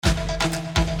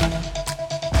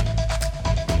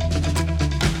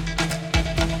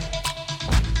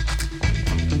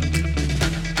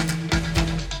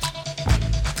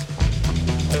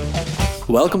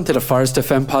Welcome to the Forest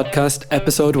FM podcast,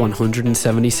 episode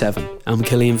 177. I'm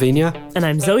Killian Vigna. And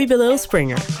I'm Zoe Bilil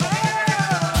Springer.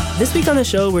 This week on the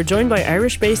show, we're joined by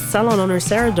Irish-based salon owner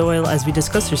Sarah Doyle as we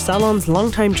discuss her salon's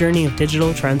long-time journey of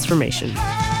digital transformation.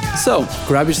 So,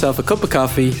 grab yourself a cup of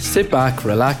coffee, sit back,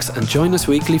 relax, and join us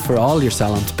weekly for all your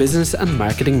salon's business and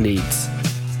marketing needs.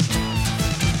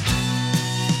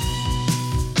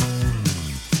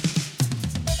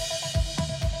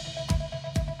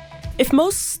 If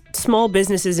most small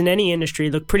businesses in any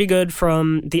industry look pretty good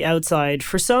from the outside,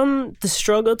 for some, the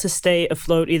struggle to stay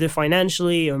afloat either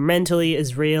financially or mentally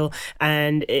is real.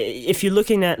 And if you're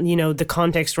looking at, the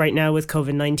context right now with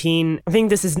COVID-19, I think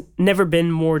this has never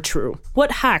been more true.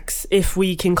 What hacks, if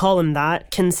we can call them that,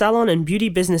 can salon and beauty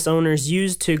business owners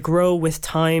use to grow with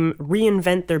time,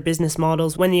 reinvent their business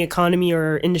models when the economy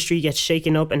or industry gets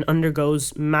shaken up and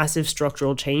undergoes massive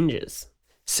structural changes?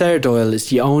 Sarah Doyle is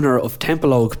the owner of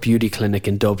Temple Oak Beauty Clinic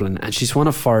in Dublin, and she's one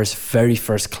of Forest's very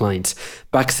first clients,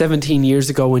 back 17 years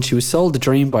ago when she was sold the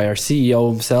dream by our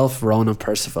CEO himself, Ronan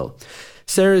Percival.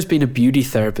 Sarah has been a beauty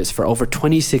therapist for over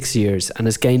 26 years and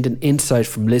has gained an insight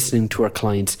from listening to her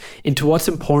clients into what's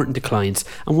important to clients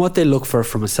and what they look for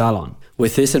from a salon.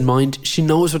 With this in mind, she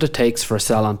knows what it takes for a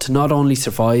salon to not only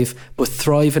survive, but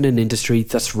thrive in an industry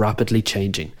that's rapidly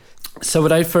changing. So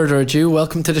without further ado,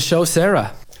 welcome to the show,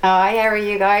 Sarah. Hi, how are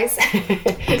you guys?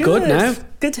 Good now.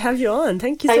 Good to have you on.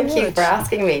 Thank you so much. Thank you for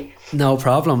asking me. No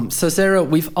problem. So Sarah,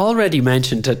 we've already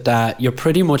mentioned that you're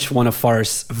pretty much one of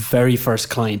Forest's very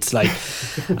first clients. I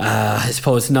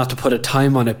suppose not to put a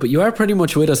time on it, but you are pretty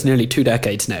much with us nearly 2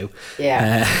 decades now.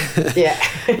 Yeah.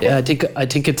 Yeah, I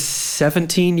think it's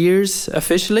 17 years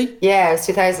officially. Yeah, it was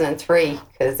 2003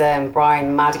 because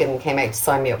Brian Madigan came out to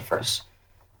sign me up for it.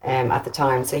 At the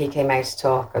time, so he came out to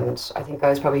talk, and I think I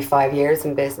was probably 5 years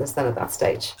in business then at that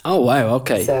stage. Oh wow,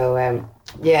 okay. So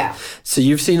yeah. So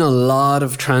you've seen a lot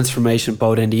of transformation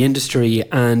both in the industry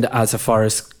and as a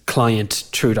Forest client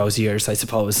through those years, I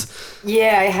suppose.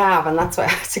 Yeah, I have, and that's why I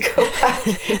had to go back.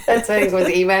 That's why I was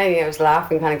emailing you. I was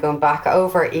laughing, kind of going back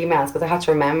over emails because I had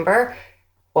to remember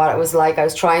what it was like. I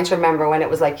was trying to remember when it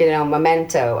was like,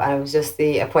 Memento, and it was just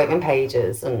the appointment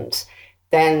pages, and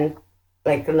then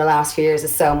like in the last few years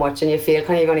is so much, and you feel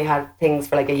kind of you've only had things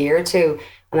for like a year or two.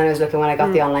 And then I was looking when I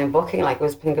got the online booking, I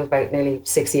think it was about nearly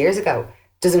 6 years ago.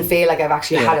 Doesn't feel like I've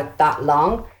actually had it that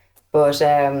long, but it's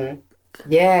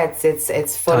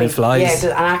funny. Time flies. Yeah,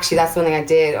 and actually that's one thing I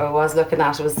did or was looking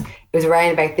at. It was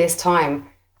around about this time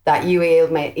that you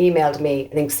emailed me,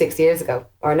 I think 6 years ago,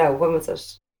 or no, when was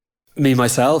it? Me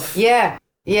myself. Yeah,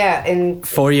 in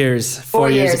 4 years. 4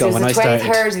 years ago when I started. It was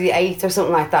the 23rd or the 8th or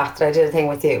something like that I did a thing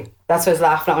with you. That's what I was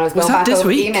laughing at when I was going back over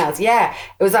emails. Yeah,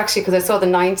 it was actually because I saw the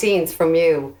 19th from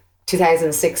you,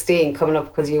 2016, coming up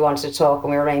because you wanted to talk and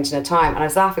we were arranging a time. And I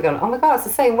was laughing going, oh my God, it's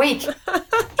the same week. So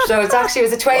it was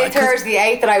the 23rd or the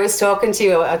 8th that I was talking to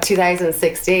you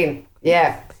 2016.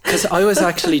 Yeah. Because I was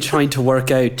actually trying to work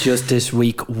out just this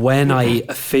week when I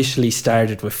officially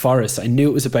started with Forest. I knew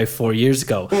it was about 4 years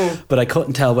ago, but I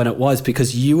couldn't tell when it was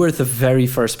because you were the very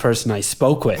first person I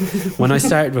spoke with. When I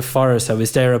started with Forest, I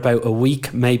was there about a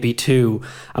week, maybe 2,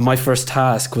 and my first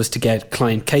task was to get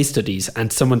client case studies,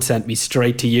 and someone sent me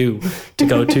straight to you to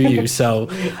go to you. So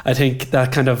I think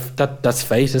that's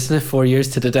fate, isn't it? 4 years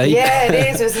to the day. Yeah, it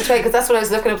is. It was the way, because that's what I was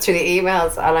looking up through the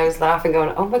emails, and I was laughing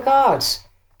going, oh my God,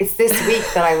 it's this week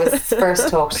that I was first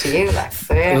talked to you.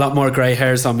 So, yeah. A lot more grey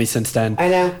hairs on me since then. I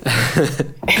know.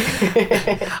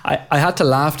 I had to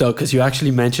laugh though because you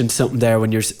actually mentioned something there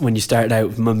when you started out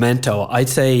with Memento. I'd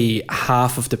say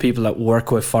half of the people that work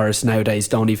with Forest nowadays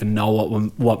don't even know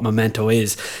what Memento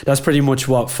is. That's pretty much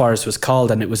what Forest was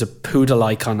called, and it was a poodle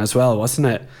icon as well, wasn't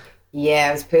it? Yeah,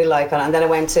 it was a poodle icon, and then I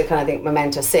went to I think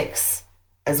Memento 6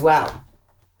 as well.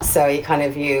 So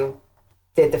you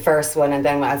did the first one, and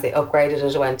then as they upgraded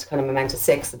it went to kind of Memento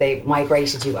 6, so they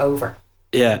migrated you over.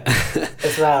 Yeah.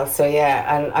 As well. So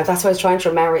yeah, and that's why I was trying to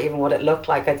remember even what it looked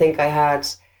like. I think there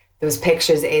was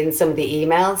pictures in some of the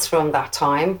emails from that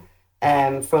time,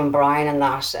 from Brian and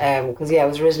that, because it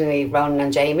was originally Ronan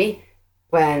and Jamie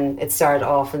when it started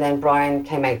off, and then Brian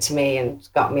came out to me and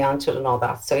got me onto it and all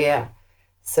that. So yeah.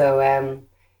 So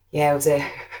it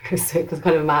was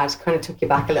kind of mad, kind of took you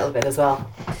back a little bit as well.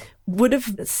 Would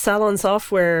have salon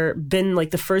software been like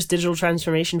the first digital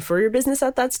transformation for your business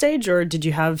at that stage, or did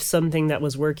you have something that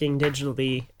was working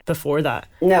digitally before that?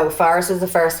 No, Forest was the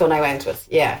first one I went with,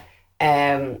 yeah.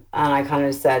 And I kind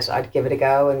of said I'd give it a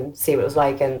go and see what it was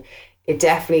like, and it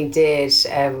definitely did,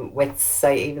 with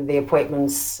say even the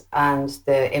appointments and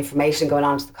the information going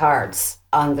onto the cards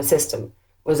on the system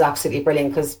was absolutely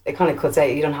brilliant, because it kind of cuts out,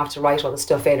 you don't have to write all the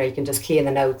stuff in, or you can just key in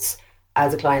the notes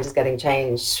as a client is getting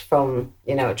changed from,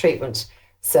 a treatment.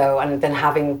 So, and then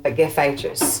having the gift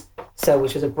vouchers, so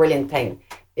which was a brilliant thing,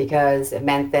 because it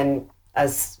meant then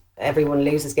as everyone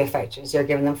loses gift vouchers, you're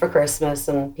giving them for Christmas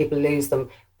and people lose them,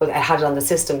 but I had it on the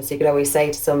system. So you could always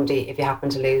say to somebody, if you happen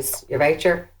to lose your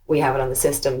voucher, we have it on the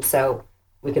system. So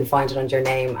we can find it under your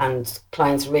name, and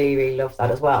clients really, really love that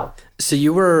as well. So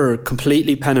you were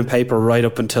completely pen and paper right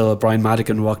up until Brian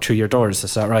Madigan walked through your doors,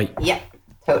 is that right? Yeah,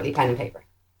 totally pen and paper.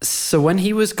 So when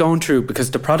he was going through,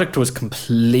 because the product was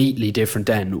completely different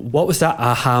then, what was that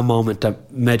aha moment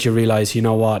that made you realise, you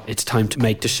know what, it's time to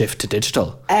make the shift to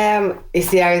digital? You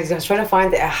see, I was trying to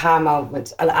find the aha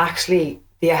moment. And actually,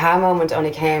 the aha moment only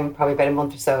came probably about a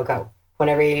month or so ago, when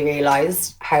I really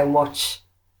realised how much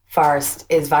Forest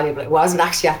is valuable. It wasn't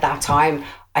actually at that time.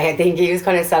 I think he was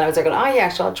kind of selling, I was like, oh yeah,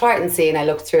 sure, I'll try it and see. And I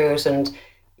looked through it, and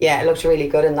yeah, it looked really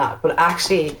good in that. But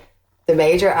actually, the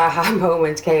major aha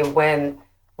moment came when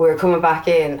we were coming back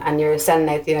in and you're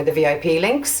sending out, the VIP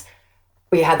links.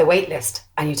 We had the wait list,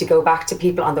 and you had to go back to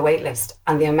people on the wait list,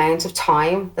 and the amount of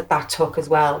time that took as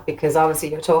well, because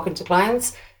obviously you're talking to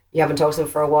clients, you haven't talked to them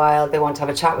for a while, they want to have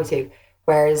a chat with you.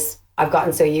 Whereas I've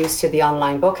gotten so used to the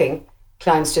online booking,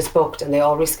 clients just booked and they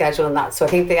all reschedule and that. So I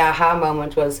think the aha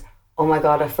moment was, oh my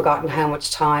God, I've forgotten how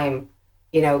much time,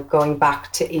 going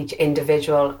back to each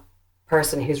individual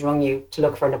person who's rung you to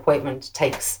look for an appointment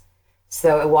takes.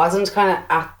 So it wasn't kind of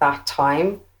at that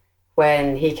time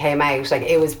when he came out, like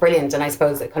it was brilliant. And I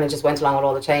suppose it kind of just went along with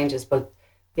all the changes. But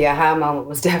the aha moment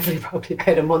was definitely probably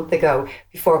about a month ago.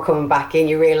 Before coming back in,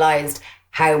 you realised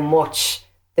how much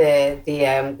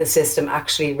the system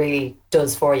actually really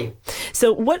does for you.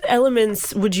 So what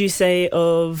elements would you say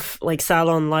of like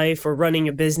salon life or running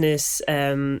a business,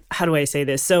 how do I say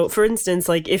this? So for instance,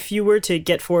 like if you were to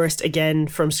get Forest again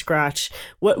from scratch,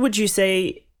 what would you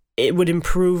say it would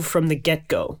improve from the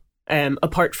get-go,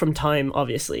 apart from time,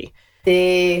 obviously?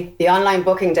 The online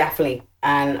booking, definitely.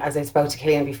 And as I spoke to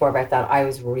Killian before about that, I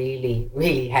was really,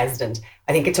 really hesitant.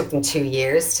 I think it took them 2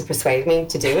 years to persuade me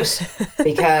to do it,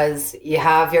 because you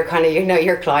have your kind of,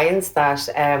 your clients that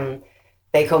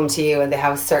they come to you and they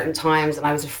have certain times. And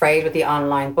I was afraid with the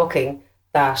online booking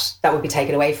that would be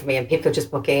taken away from me, and people would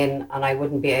just book in and I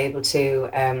wouldn't be able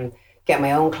to get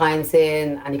my own clients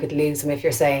in, and you could lose them if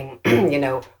you're saying,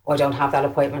 oh, I don't have that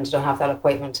appointment, I don't have that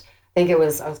appointment. I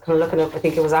was kind of looking up, I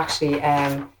think it was actually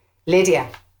Lydia.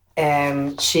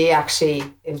 She actually,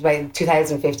 it was about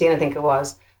 2015, I think it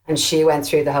was, and she went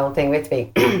through the whole thing with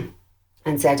me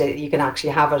and said that you can actually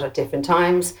have it at different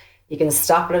times. You can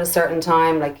stop it at a certain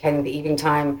time, like kind of the evening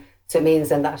time. So it means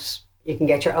then that you can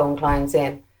get your own clients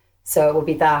in. So it would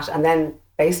be that. And then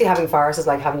basically having Forest is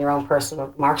like having your own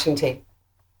personal marketing team.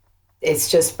 It's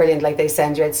just brilliant. Like they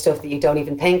send you out stuff that you don't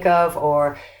even think of,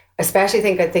 or especially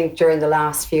I think during the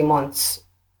last few months,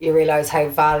 you realise how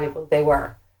valuable they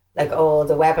were. Like all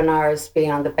the webinars,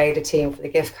 being on the beta team for the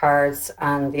gift cards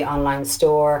and the online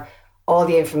store, all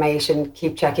the information,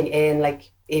 keep checking in,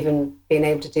 like even being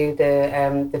able to do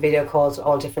the video calls with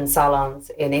all different salons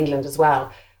in England as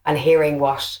well, and hearing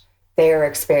what they're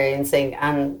experiencing.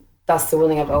 And that's the one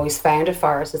thing I've always found at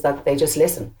Forest, is that they just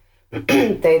listen.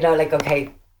 They know, like,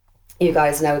 okay, you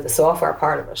guys know the software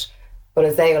part of it, but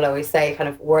as they will always say, kind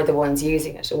of, we're the ones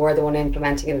using it, and we're the one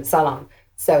implementing it in the salon.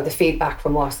 So the feedback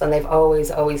from us, and they've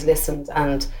always listened.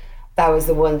 And that was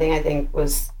the one thing I think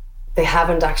was, they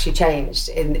haven't actually changed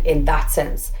in that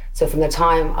sense. So from the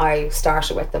time I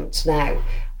started with them to now,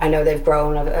 I know they've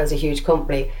grown as a huge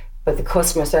company, but the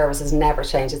customer service has never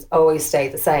changed. It's always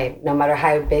stayed the same, no matter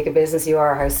how big a business you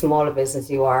are, how small a business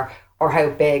you are, or how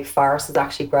big Forest has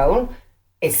actually grown.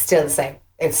 It's still the same.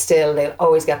 It's still, they'll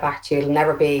always get back to you. It'll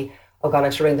never be, oh God, I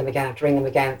have to ring them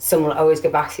again. Someone will always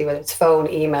get back to you, whether it's phone,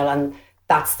 email, and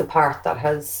that's the part that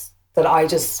I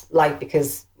just like,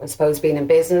 because I suppose being in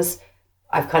business,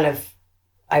 I have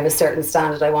a certain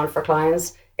standard I want for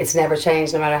clients. It's never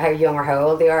changed, no matter how young or how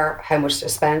old they are, how much they're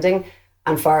spending.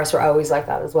 And Forest were always like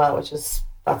that as well,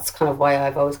 that's kind of why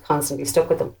I've always constantly stuck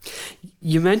with them.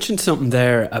 You mentioned something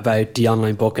there about the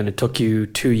online book, and it took you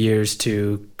 2 years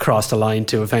to cross the line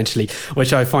to eventually,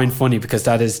 which I find funny, because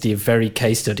that is the very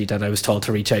case study that I was told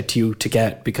to reach out to you to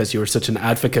get, because you were such an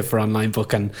advocate for online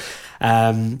booking.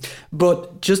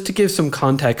 But just to give some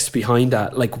context behind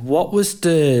that, like, what was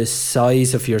the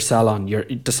size of your salon,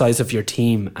 the size of your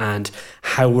team, and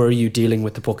how were you dealing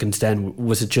with the bookings then?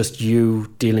 Was it just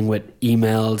you dealing with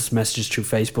emails, messages through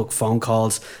Facebook, phone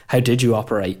calls? How did you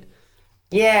operate?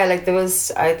 Yeah, like there was,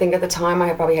 I think at the time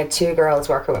I probably had 2 girls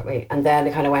working with me, and then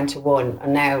it kind of went to 1,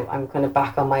 and now I'm kind of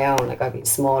back on my own, like I've been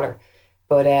smaller.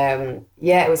 But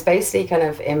yeah, it was basically kind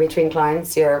of in between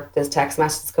clients. There's text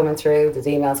messages coming through, there's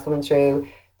emails coming through,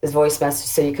 there's voice messages.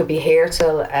 So you could be here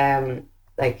till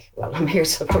I'm here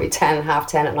till probably 10, half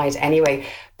 10 at night anyway.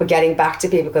 But getting back to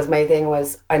people, because my thing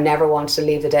was I never wanted to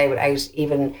leave the day without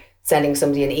even sending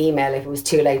somebody an email if it was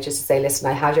too late, just to say, listen,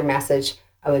 I had your message,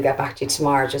 I will get back to you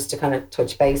tomorrow, just to kind of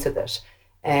touch base with it.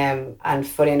 And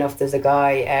funny enough, there's a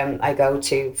guy I go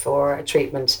to for a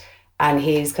treatment, and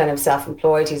he's kind of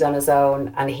self-employed, he's on his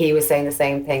own, and he was saying the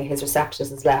same thing. His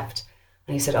receptionist has left,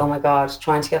 and he said, oh my God,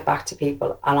 trying to get back to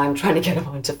people, and I'm trying to get him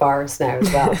onto Forest now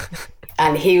as well.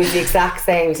 And he was the exact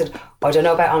same. He said, oh, I don't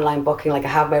know about online booking, like I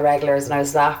have my regulars. And I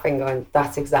was laughing, going,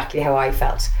 that's exactly how I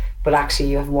felt. But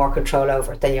actually you have more control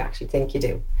over it than you actually think you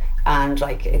do. And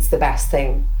like, it's the best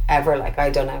thing ever. Like, I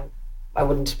don't know, I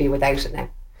wouldn't be without it now.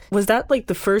 Was that like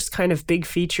the first kind of big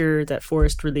feature that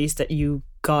Forest released that you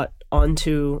got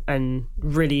onto and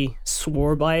really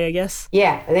swore by, I guess?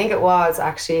 Yeah, I think it was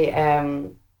actually.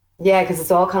 Yeah, because it's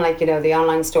all kind of like, the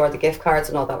online store, the gift cards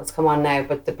and all that was come on now.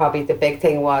 But probably the big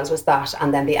thing was that,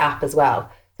 and then the app as well.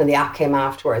 Then the app came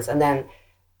afterwards. And then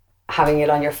having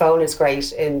it on your phone is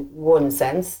great in one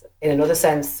sense. In another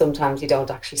sense, sometimes you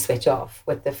don't actually switch off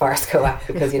with the Forest Go app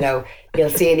because, you'll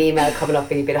see an email coming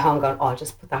up and you'll be at home going, oh, I'll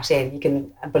just put that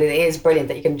in. But it is brilliant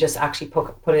that you can just actually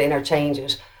put it in or change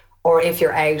it. Or if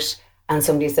you're out and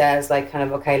somebody says like kind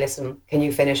of, okay, listen, can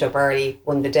you finish up early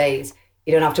one of the days?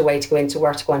 You don't have to wait to go into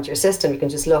work to go onto your system. You can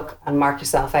just look and mark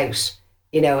yourself out,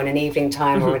 in an evening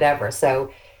time or whatever.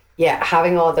 So yeah,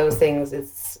 having all those things,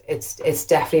 it's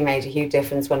definitely made a huge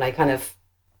difference. When I kind of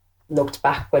looked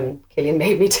back, when Killian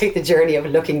made me take the journey of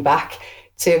looking back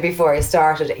to before I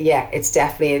started, yeah, it's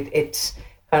definitely, it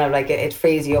kind of like it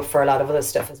frees you up for a lot of other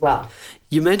stuff as well.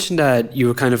 You mentioned that you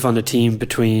were kind of on a team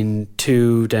between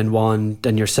two, then one,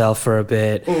 then yourself for a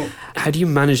bit. How do you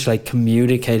manage like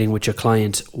communicating with your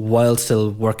clients while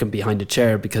still working behind a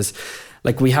chair? Because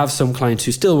like we have some clients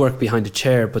who still work behind a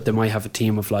chair, but they might have a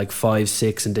team of like 5,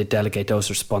 6 and they delegate those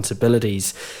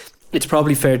responsibilities. It's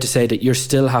probably fair to say that you're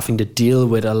still having to deal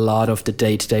with a lot of the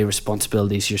day-to-day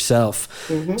responsibilities yourself.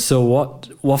 So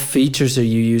what features are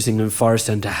you using in Forest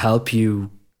then to help you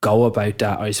go about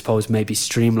that, I suppose, maybe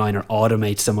streamline or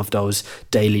automate some of those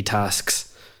daily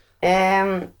tasks?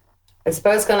 I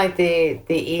suppose kind of like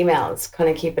the emails, kind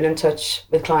of keeping in touch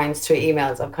with clients through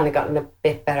emails. I've kind of gotten a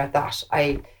bit better at that.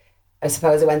 I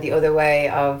suppose I went the other way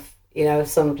of,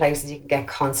 some places you can get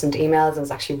constant emails and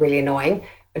it's actually really annoying.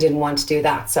 I didn't want to do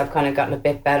that. So I've kind of gotten a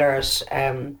bit better at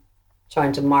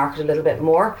trying to market a little bit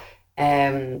more.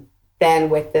 Then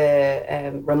with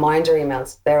the reminder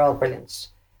emails, they're all brilliant.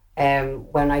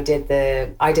 When I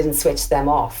didn't switch them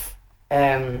off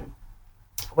when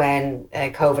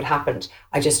COVID happened.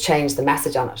 I just changed the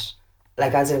message on it.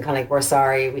 Like as in kind of like, we're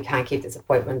sorry, we can't keep this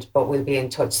appointment, but we'll be in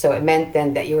touch. So it meant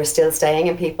then that you were still staying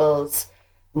in people's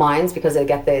minds because they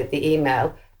get the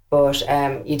email, but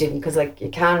you didn't, because like you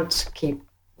can't keep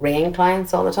ringing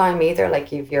clients all the time either.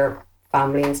 Like you've your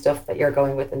family and stuff that you're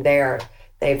going with and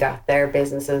they've got their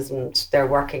businesses and they're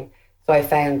working. So I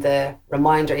found the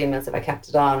reminder emails, if I kept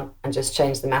it on and just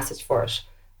changed the message for it.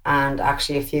 And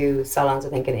actually a few salons, I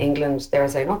think in England, they were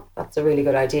saying, oh, that's a really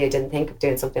good idea. I didn't think of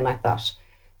doing something like that.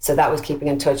 So that was keeping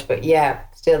in touch. But yeah,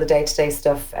 still the day-to-day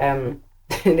stuff, it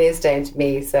is down to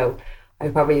me. So I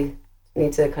probably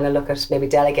need to kind of look at maybe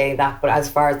delegating that. But as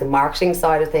far as the marketing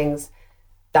side of things,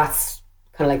 that's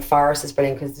kind of like Forest is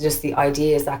brilliant because just the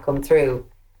ideas that come through,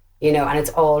 and it's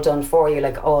all done for you,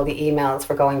 like all the emails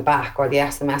for going back or the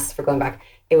SMS for going back.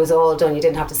 It was all done. You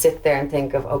didn't have to sit there and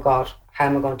think of, oh God, how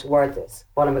am I going to word this?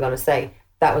 What am I going to say?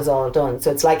 That was all done. So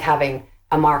it's like having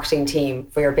a marketing team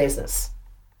for your business,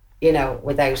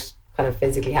 without kind of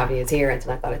physically having it here and anything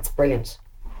like that. It's brilliant.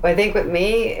 But I think with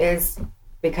me is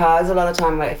because a lot of the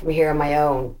time if I'm here on my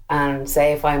own and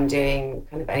say if I'm doing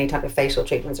kind of any type of facial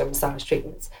treatments or massage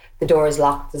treatments, the door is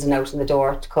locked. There's a note on the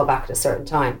door to call back at a certain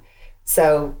time.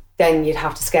 So then you'd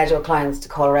have to schedule clients to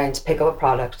call around to pick up a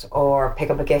product or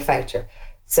pick up a gift voucher.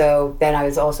 So then I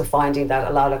was also finding that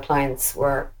a lot of clients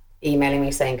were emailing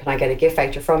me saying, can I get a gift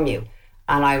voucher from you?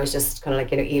 And I was just kind of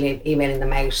like, emailing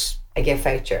them out a gift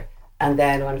voucher. And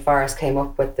then when Forest came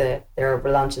up with they were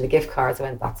launching the gift cards, I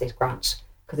went, that's it, grant.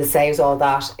 Because it saves all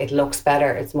that. It looks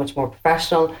better. It's much more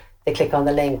professional. They click on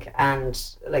the link and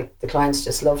like the clients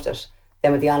just loved it.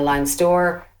 Then with the online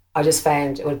store, I just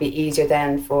found it would be easier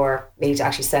then for me to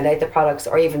actually send out the products,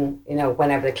 or even,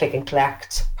 whenever the click and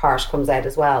collect part comes out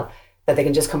as well, that they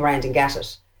can just come around and get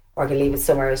it or can leave it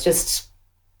somewhere. It's just,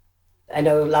 I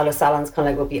know a lot of salons kind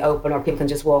of like would be open or people can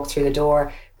just walk through the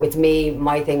door. With me,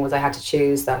 my thing was I had to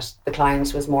choose that the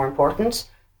client was more important,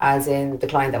 as in the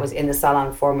client that was in the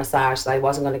salon for massage. So I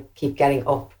wasn't going to keep getting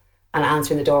up and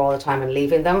answering the door all the time and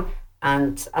leaving them.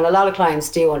 And a lot of clients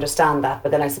do understand that,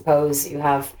 but then I suppose you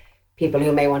have people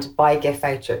who may want to buy gift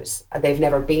vouchers. They've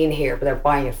never been here, but they're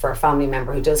buying it for a family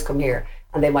member who does come here,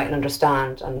 and they mightn't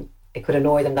understand, and it could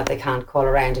annoy them that they can't call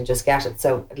around and just get it.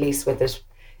 So at least with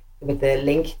the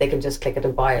link, they can just click it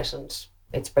and buy it, and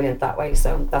it's brilliant that way.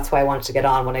 So that's why I wanted to get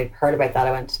on. When I heard about that,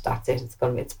 I went, that's it. It's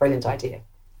a brilliant idea.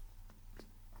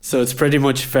 So it's pretty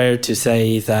much fair to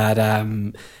say that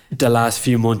the last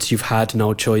few months you've had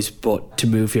no choice but to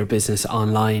move your business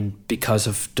online because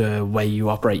of the way you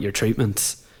operate your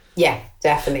treatments. Yeah,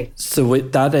 definitely. So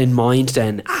with that in mind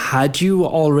then, had you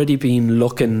already been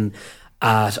looking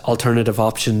at alternative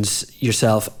options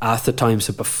yourself at the time?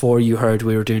 So before you heard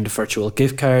we were doing the virtual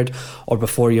gift card, or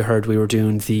before you heard we were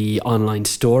doing the online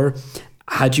store,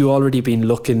 had you already been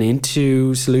looking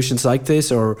into solutions like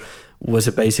this, or was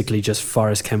it basically just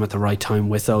Forest came at the right time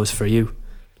with those for you?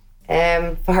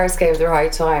 Forest came at the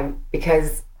right time,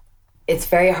 because it's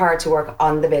very hard to work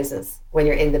on the business when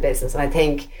you're in the business. And I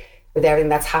think with everything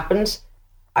that's happened,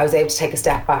 I was able to take a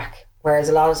step back. Whereas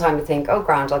a lot of the time you think, oh,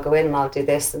 grand, I'll go in and I'll do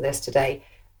this and this today.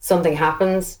 Something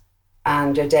happens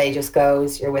and your day just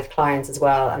goes, you're with clients as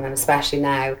well. And then especially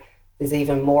now, there's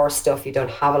even more stuff. You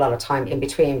don't have a lot of time in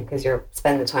between because you're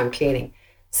spending the time cleaning.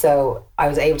 So I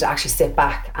was able to actually sit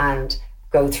back and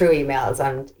go through emails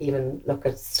and even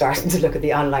starting to look at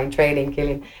the online training,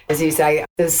 Killian. As you say,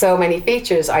 there's so many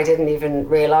features I didn't even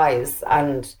realise.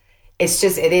 And it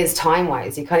is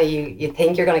time-wise. You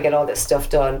think you're going to get all this stuff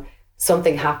done.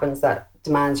 Something happens that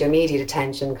demands your immediate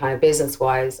attention, kind of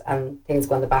business-wise, and things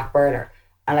go on the back burner.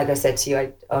 And like I said to you,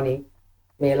 I only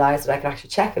realised that I could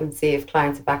actually check and see if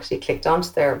clients have actually clicked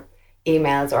onto their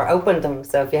emails or opened them.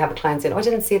 So if you have a client saying, oh, I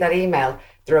didn't see that email,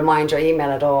 the reminder email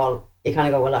at all, you kind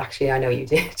of go, well, actually, I know you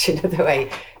did, the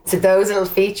way. So those little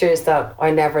features that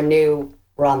I never knew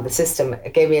were on the system,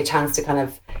 it gave me a chance to kind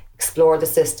of explore the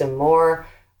system more.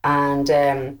 And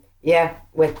take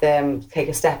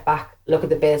a step back, look at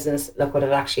the business, look what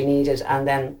it actually needed. And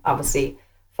then obviously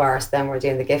Forest, then we're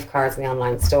doing the gift cards in the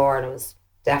online store, and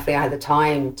I had the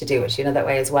time to do it, that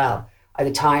way as well. I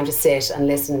had the time to sit and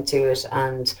listen to it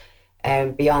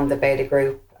and be on the beta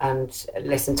group and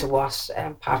listen to what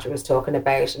Patrick was talking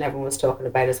about and everyone was talking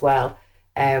about as well.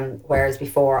 Whereas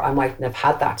before I mightn't have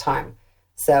had that time.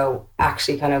 So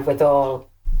actually kind of with all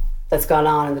that's gone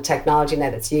on and the technology now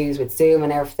that's used with Zoom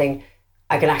and everything,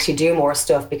 I can actually do more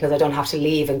stuff because I don't have to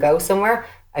leave and go somewhere.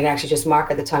 I can actually just mark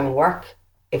at the time and work.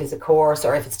 If it's a course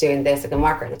or if it's doing this, I can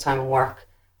mark at the time and work.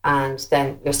 And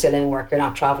then you're still in work, you're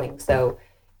not traveling. So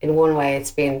in one way,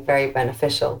 it's been very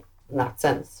beneficial in that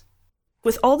sense.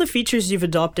 With all the features you've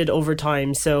adopted over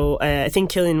time, so I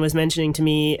think Killian was mentioning to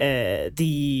me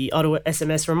the auto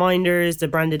SMS reminders, the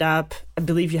branded app. I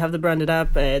believe you have the branded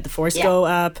app, the Forest Go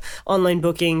app, online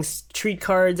bookings, treat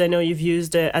cards. I know you've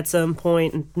used it at some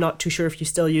point. I'm not too sure if you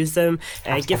still use them.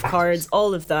 Gift cards,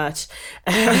 all of that.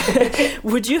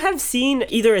 Would you have seen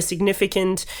either a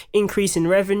significant increase in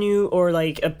revenue or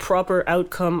like a proper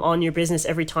outcome on your business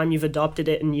every time you've adopted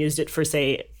it and used it for,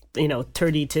 say,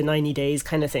 30 to 90 days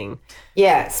kind of thing?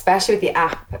 Yeah, especially with the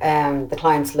app. The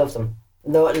clients love them.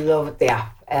 Love the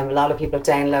app. A lot of people have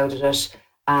downloaded it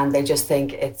and they just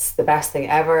think it's the best thing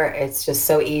ever. It's just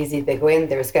so easy. They go in,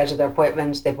 they reschedule their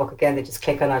appointment, they book again, they just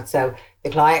click on it. So the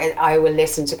client, I will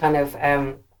listen to kind of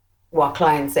what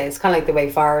clients say. It's kind of like the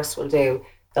way Forest will do.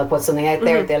 They'll put something out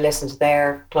there, they'll listen to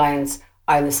their clients.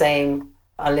 I'm the same.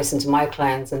 I'll listen to my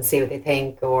clients and see what they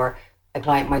think. Or a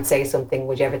client might say something,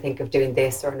 would you ever think of doing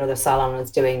this? Or another salon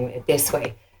is doing it this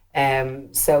way.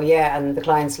 And the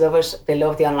clients love it. They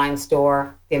love the online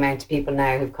store. The amount of people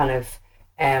now who've kind of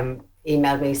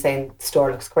emailed me saying the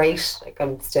store looks great. Like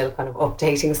I'm still kind of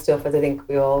updating stuff as I think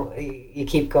you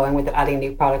keep going with it, adding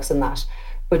new products and that.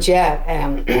 But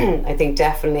I think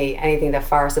definitely anything that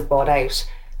Forest have bought out,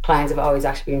 clients have always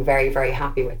actually been very, very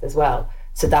happy with as well.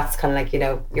 So that's kind of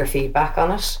like, your feedback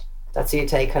on it. That's what you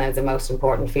take, kind of the most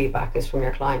important feedback is from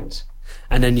your client.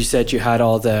 And then you said you had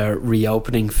all the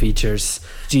reopening features.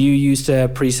 Do you use the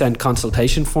pre-sent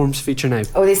consultation forms feature now?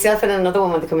 Oh, they still fill in another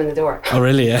one when they come in the door. Oh,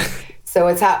 really? Yeah. So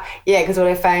it's because what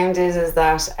I found is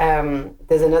that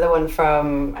there's another one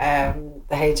from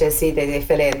the HSE that they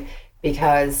fill in,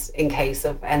 because in case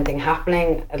of anything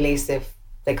happening, at least if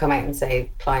they come out and say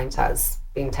client has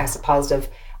been tested positive,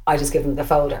 I just give them the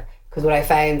folder. Because what I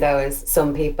found though is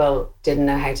some people didn't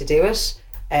know how to do it.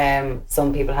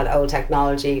 Some people had old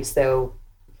technology, so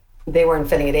they weren't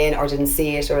filling it in or didn't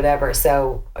see it or whatever.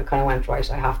 So I kind of went,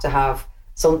 right, I have to have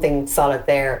something solid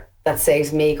there that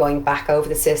saves me going back over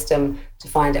the system to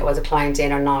find out was a client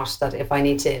in or not, that if I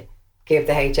need to give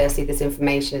the HSE this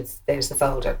information, there's the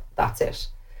folder, that's it.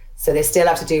 So they still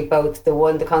have to do both.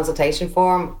 The consultation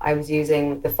form, I was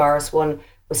using the Forest one,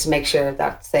 was to make sure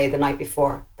that, say, the night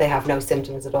before, they have no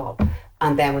symptoms at all.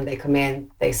 And then when they come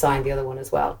in, they sign the other one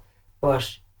as well.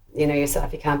 But, you know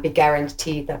yourself, you can't be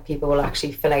guaranteed that people will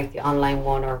actually fill out the online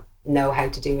one or know how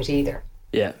to do it either.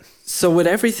 Yeah. So with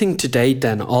everything to date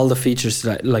then, all the features,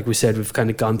 like we said, we've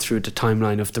kind of gone through the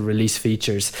timeline of the release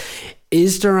features.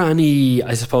 Is there any,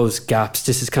 I suppose, gaps?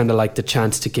 This is kind of like the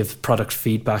chance to give product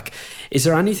feedback. Is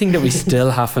there anything that we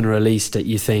still haven't released that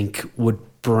you think would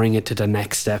bring it to the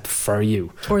next step for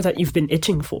you? Or that you've been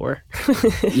itching for?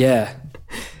 Yeah.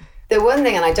 The one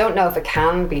thing, and I don't know if it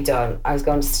can be done, I was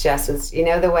going to suggest is, you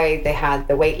know, the way they had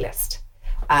the wait list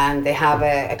and they have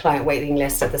a client waiting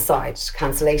list at the side,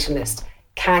 cancellation list.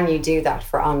 Can you do that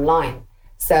for online?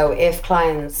 So if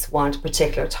clients want a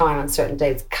particular time on certain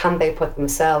dates, can they put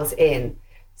themselves in?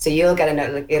 So you'll get a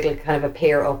note, it'll kind of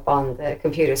appear up on the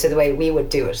computer. So the way we would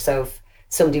do it. So if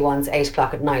somebody wants 8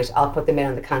 o'clock at night, I'll put them in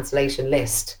on the cancellation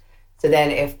list. So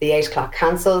then if the 8 o'clock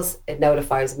cancels, it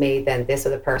notifies me, then this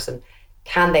other person.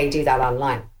 Can they do that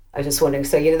online? I was just wondering.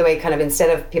 So, you know, the way kind of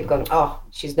instead of people going, oh,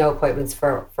 she's no appointments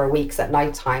for weeks at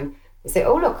night time, they say,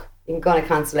 oh, look, you can go on a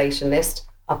cancellation list.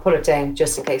 I'll put it down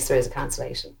just in case there is a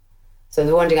cancellation. So I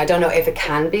was wondering, I don't know if it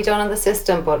can be done on the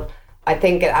system, but I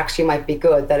think it actually might be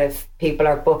good that if people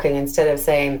are booking, instead of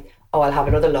saying, oh, I'll have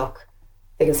another look,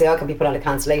 they can say, oh, can be put on a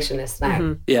cancellation list now.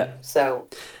 Mm-hmm. Yeah. So,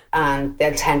 and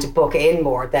they'll tend to book in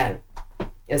more then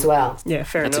as well. Yeah,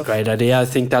 fair enough. That's a great idea. I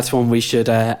think that's one we should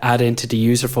add into the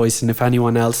user voice. And if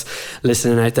anyone else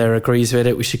listening out there agrees with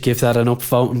it, we should give that an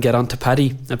upvote and get on to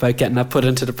Paddy about getting that put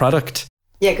into the product.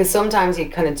 Yeah, because sometimes you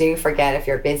kind of do forget if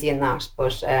you're busy in that,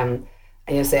 but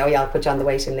and you say, oh yeah, I'll put you on the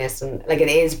waiting list. And like, it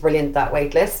is brilliant, that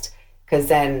wait list, because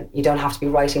then you don't have to be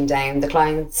writing down the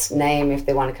client's name if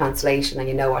they want a cancellation and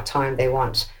you know what time they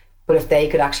want. But if they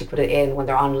could actually put it in when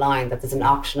they're online, that there's an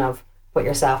option of put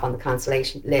yourself on the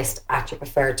cancellation list at your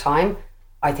preferred time,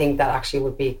 I think that actually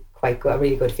would be quite good, a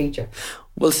really good feature.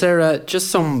 Well, Sarah, just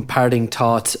some parting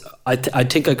thoughts. I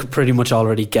think I could pretty much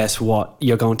already guess what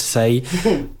you're going to say,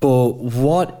 but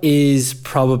what is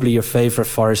probably your favourite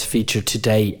Forest feature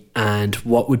today, and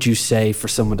what would you say for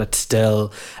someone that's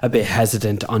still a bit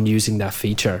hesitant on using that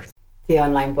feature? The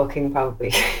online booking, probably.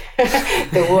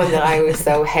 The one that I was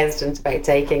so hesitant about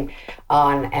taking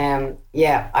on.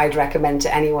 Yeah, I'd recommend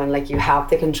to anyone, like, you have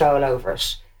the control over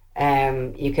it.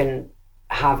 You can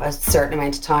have a certain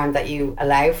amount of time that you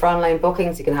allow for online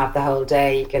bookings. You can have the whole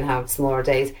day, you can have smaller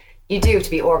days. You do have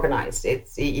to be organised.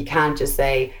 You can't just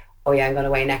say, oh yeah, I'm going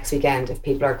away next weekend, if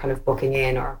people are kind of booking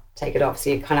in or take it off. So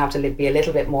you kind of have to be a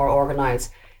little bit more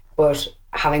organised. But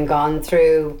having gone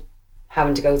through,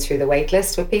 having to go through the wait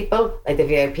list with people, like the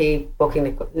VIP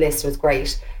booking list was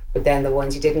great, but then the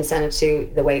ones you didn't send it to,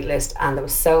 the wait list, and there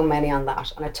was so many on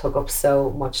that, and it took up so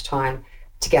much time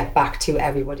to get back to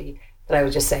everybody, that I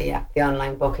would just say, yeah, the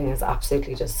online booking is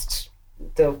absolutely just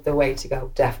the way to go,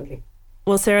 definitely.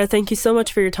 Well, Sarah, thank you so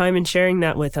much for your time and sharing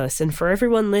that with us. And for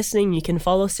everyone listening, you can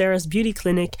follow Sarah's beauty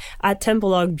clinic at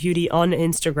Templeog Beauty on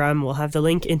Instagram. We'll have the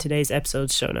link in today's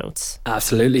episode's show notes.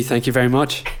 Absolutely. Thank you very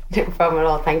much. No problem at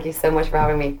all. Thank you so much for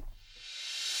having me.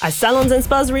 As salons and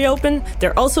spas reopen,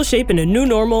 they're also shaping a new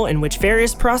normal in which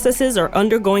various processes are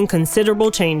undergoing considerable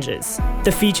changes.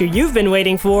 The feature you've been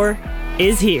waiting for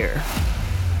is here.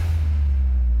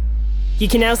 You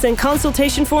can now send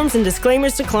consultation forms and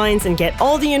disclaimers to clients and get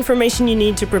all the information you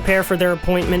need to prepare for their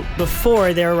appointment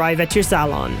before they arrive at your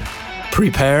salon.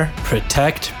 Prepare,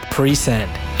 protect, pre-send.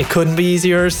 It couldn't be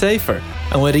easier or safer.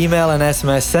 And with email and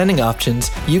SMS sending options,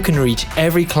 you can reach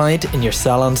every client in your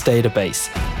salon's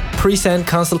database. Pre-send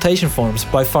consultation forms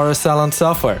by Forest Salon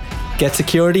Software. Get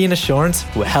security and assurance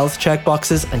with health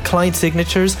checkboxes and client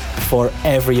signatures before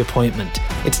every appointment.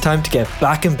 It's time to get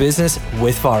back in business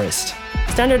with Forest.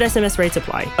 Standard SMS rates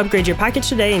apply. Upgrade your package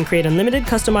today and create unlimited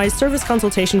customized service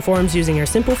consultation forms using our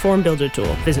simple form builder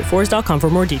tool. Visit forest.com for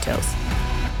more details.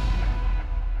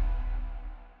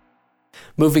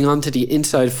 Moving on to the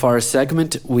Inside Forest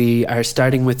segment, we are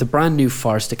starting with the brand new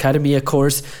Forest Academia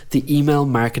course, the Email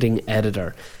Marketing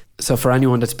Editor. So for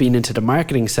anyone that's been into the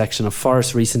marketing section of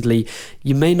Forest recently,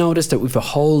 you may notice that we've a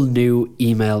whole new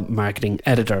email marketing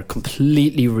editor,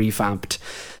 completely revamped.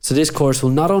 So this course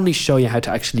will not only show you how to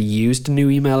actually use the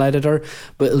new email editor,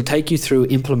 but it'll take you through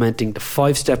implementing the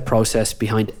 5-step process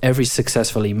behind every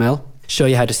successful email, show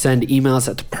you how to send emails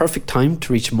at the perfect time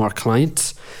to reach more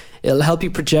clients. It'll help you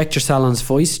project your salon's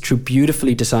voice through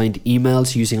beautifully designed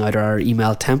emails using either our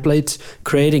email templates,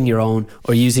 creating your own,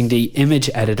 or using the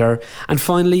image editor. And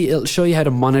finally, it'll show you how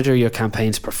to monitor your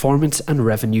campaign's performance and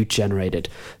revenue generated.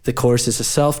 The course is a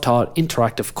self-taught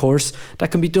interactive course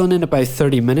that can be done in about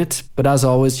 30 minutes, but as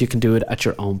always, you can do it at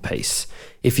your own pace.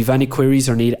 If you've any queries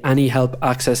or need any help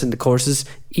accessing the courses,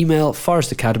 email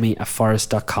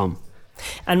forestacademy@forest.com.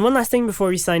 And one last thing before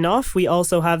we sign off, we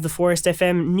also have the Forest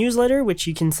FM newsletter, which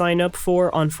you can sign up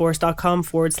for on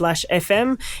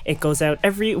forest.com/FM. It goes out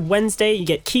every Wednesday. You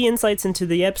get key insights into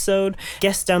the episode,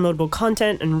 guest downloadable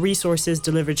content, and resources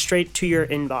delivered straight to your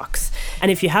inbox.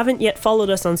 And if you haven't yet followed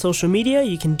us on social media,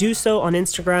 you can do so on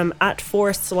Instagram at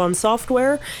Forest Salon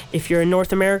Software. If you're in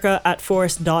North America, at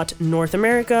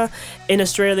forest.northamerica. In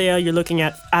Australia, you're looking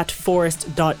at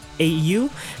forest.au.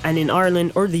 And in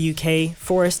Ireland or the UK,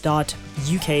 forest.UKIE.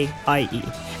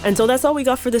 And so that's all we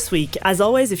got for this week. As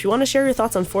always, if you want to share your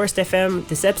thoughts on Forest FM,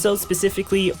 this episode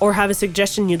specifically, or have a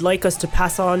suggestion you'd like us to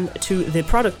pass on to the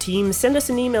product team, send us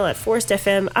an email at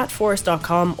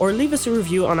forestfm@forest.com or leave us a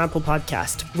review on Apple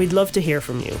Podcast. We'd love to hear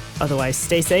from you. Otherwise,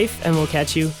 stay safe and we'll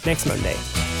catch you next Monday.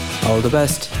 All the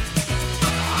best.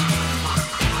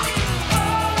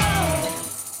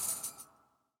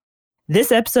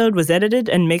 This episode was edited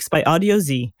and mixed by Audio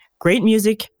Z. Great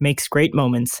music makes great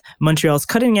moments. Montreal's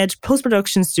cutting-edge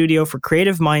post-production studio for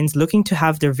creative minds looking to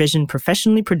have their vision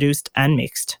professionally produced and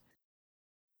mixed.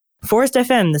 Forest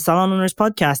FM, the Salon Owners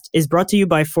Podcast, is brought to you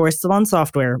by Forest Salon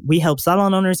Software. We help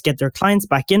salon owners get their clients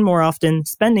back in more often,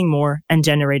 spending more, and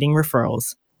generating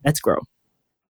referrals. Let's grow.